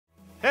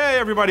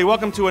everybody,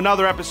 welcome to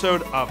another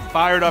episode of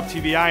Fired Up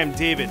TV. I am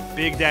David,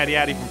 Big Daddy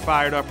Addy from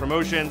Fired Up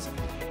Promotions,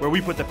 where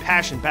we put the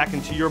passion back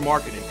into your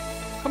marketing.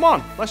 Come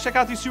on, let's check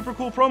out these super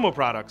cool promo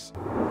products.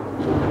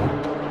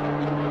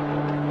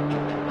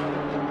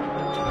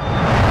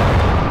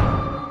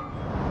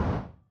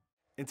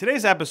 In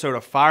today's episode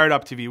of Fired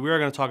Up TV, we are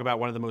going to talk about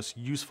one of the most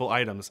useful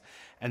items,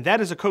 and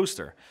that is a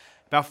coaster.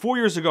 About 4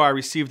 years ago, I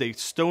received a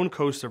stone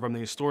coaster from the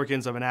Historic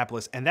Inns of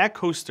Annapolis, and that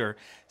coaster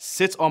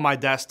sits on my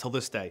desk till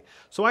this day.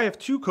 So I have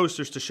two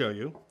coasters to show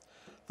you.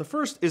 The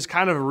first is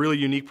kind of a really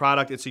unique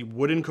product. It's a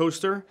wooden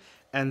coaster,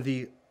 and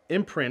the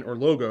imprint, or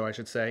logo, I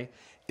should say,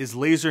 is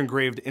laser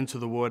engraved into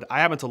the wood. I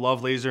happen to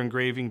love laser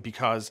engraving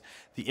because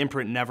the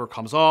imprint never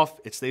comes off.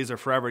 It stays there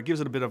forever. It gives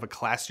it a bit of a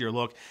classier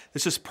look.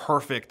 This is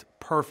perfect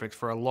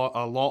for a law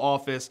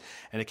office,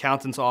 an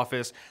accountant's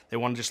office. They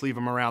want to just leave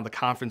them around the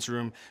conference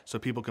room so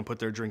people can put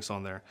their drinks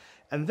on there.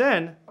 And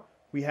then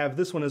we have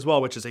this one as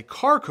well, which is a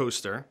car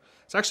coaster.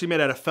 It's actually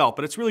made out of felt,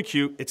 but it's really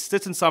cute. It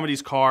sits in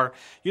somebody's car.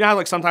 You know how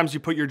like sometimes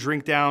you put your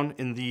drink down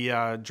in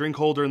the drink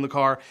holder in the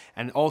car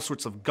and all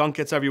sorts of gunk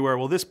gets everywhere?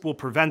 Well, this will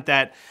prevent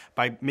that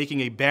by making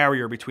a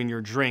barrier between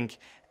your drink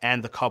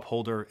and the cup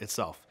holder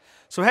itself.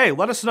 So hey,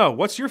 let us know,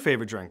 what's your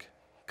favorite drink?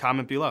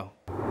 Comment below.